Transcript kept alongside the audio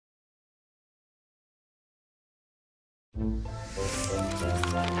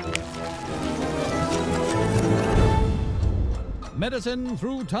Medicine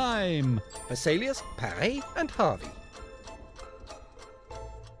through time. Vesalius, Harvey, and Harvey.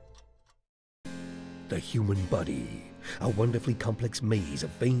 The human body, a wonderfully complex maze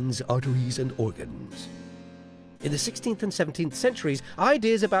of veins, arteries, and organs. In the 16th and 17th centuries,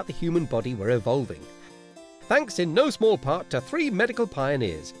 ideas about the human body were evolving, thanks in no small part to three medical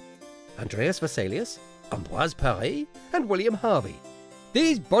pioneers: Andreas Vesalius, Ambroise Paré, and William Harvey.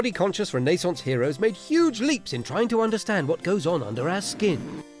 These body-conscious Renaissance heroes made huge leaps in trying to understand what goes on under our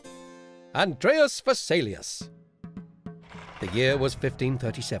skin. Andreas Vesalius. The year was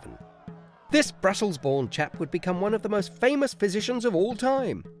 1537. This Brussels-born chap would become one of the most famous physicians of all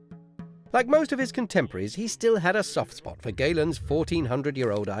time. Like most of his contemporaries, he still had a soft spot for Galen's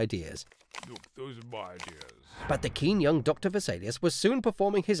 1400-year-old ideas. Look, those are my ideas. But the keen young Dr. Vesalius was soon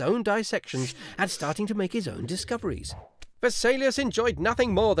performing his own dissections and starting to make his own discoveries. Vesalius enjoyed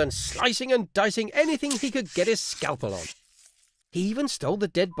nothing more than slicing and dicing anything he could get his scalpel on. He even stole the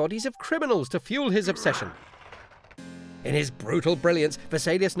dead bodies of criminals to fuel his obsession. In his brutal brilliance,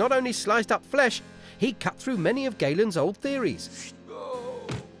 Vesalius not only sliced up flesh, he cut through many of Galen's old theories.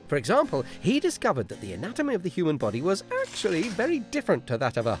 For example, he discovered that the anatomy of the human body was actually very different to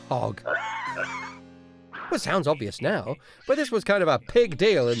that of a hog. Well, sounds obvious now, but this was kind of a big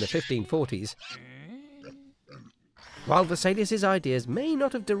deal in the 1540s. While Vesalius's ideas may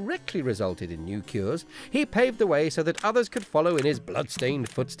not have directly resulted in new cures, he paved the way so that others could follow in his blood-stained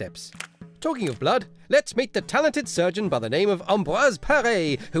footsteps. Talking of blood, let's meet the talented surgeon by the name of Ambroise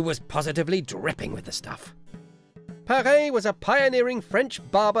Paré, who was positively dripping with the stuff. Paré was a pioneering French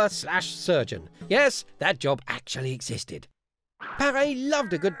barber/surgeon. Yes, that job actually existed. Paré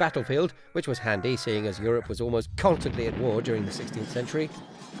loved a good battlefield, which was handy seeing as Europe was almost constantly at war during the 16th century.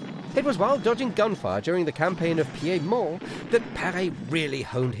 It was while dodging gunfire during the campaign of Piedmont that Paré really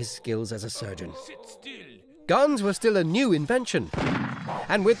honed his skills as a surgeon. Sit still. Guns were still a new invention,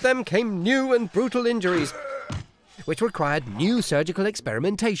 and with them came new and brutal injuries, which required new surgical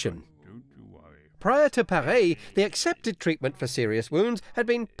experimentation. Don't you worry. Prior to Paré, the accepted treatment for serious wounds had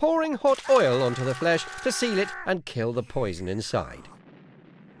been pouring hot oil onto the flesh to seal it and kill the poison inside.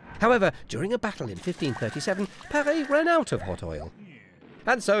 However, during a battle in 1537, Paré ran out of hot oil,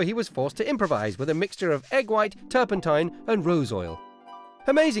 and so he was forced to improvise with a mixture of egg white, turpentine, and rose oil.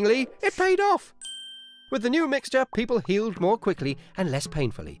 Amazingly, it paid off! With the new mixture, people healed more quickly and less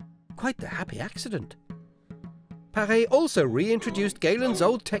painfully. Quite the happy accident. Paré also reintroduced Galen's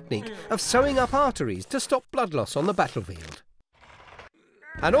old technique of sewing up arteries to stop blood loss on the battlefield.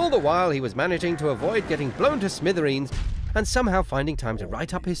 And all the while he was managing to avoid getting blown to smithereens and somehow finding time to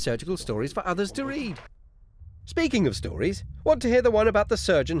write up his surgical stories for others to read. Speaking of stories, want to hear the one about the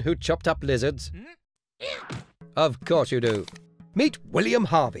surgeon who chopped up lizards? Of course you do. Meet William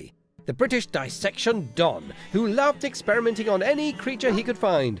Harvey, the British dissection don, who loved experimenting on any creature he could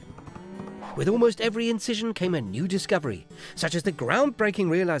find. With almost every incision came a new discovery, such as the groundbreaking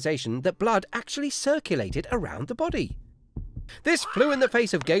realization that blood actually circulated around the body. This flew in the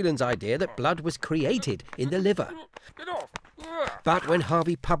face of Galen's idea that blood was created in the liver. Get off. But when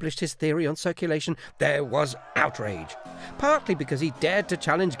Harvey published his theory on circulation, there was outrage. Partly because he dared to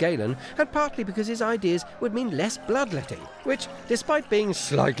challenge Galen, and partly because his ideas would mean less bloodletting, which, despite being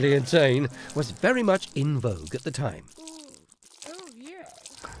slightly insane, was very much in vogue at the time. Oh, yeah.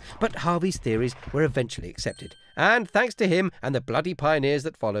 But Harvey's theories were eventually accepted, and thanks to him and the bloody pioneers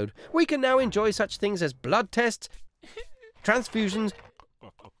that followed, we can now enjoy such things as blood tests, transfusions,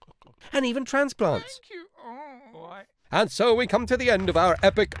 and even transplants. Thank you. Oh, And so we come to the end of our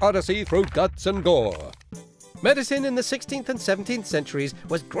epic odyssey through guts and gore. Medicine in the 16th and 17th centuries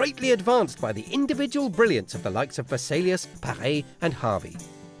was greatly advanced by the individual brilliance of the likes of Vesalius, Paré, and Harvey.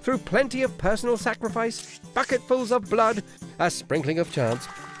 Through plenty of personal sacrifice, bucketfuls of blood, a sprinkling of chance,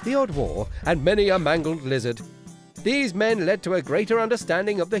 the odd war, and many a mangled lizard, these men led to a greater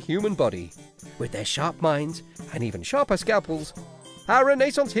understanding of the human body. With their sharp minds, and even sharper scalpels, our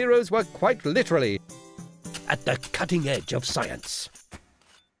Renaissance heroes were quite literally at the cutting edge of science.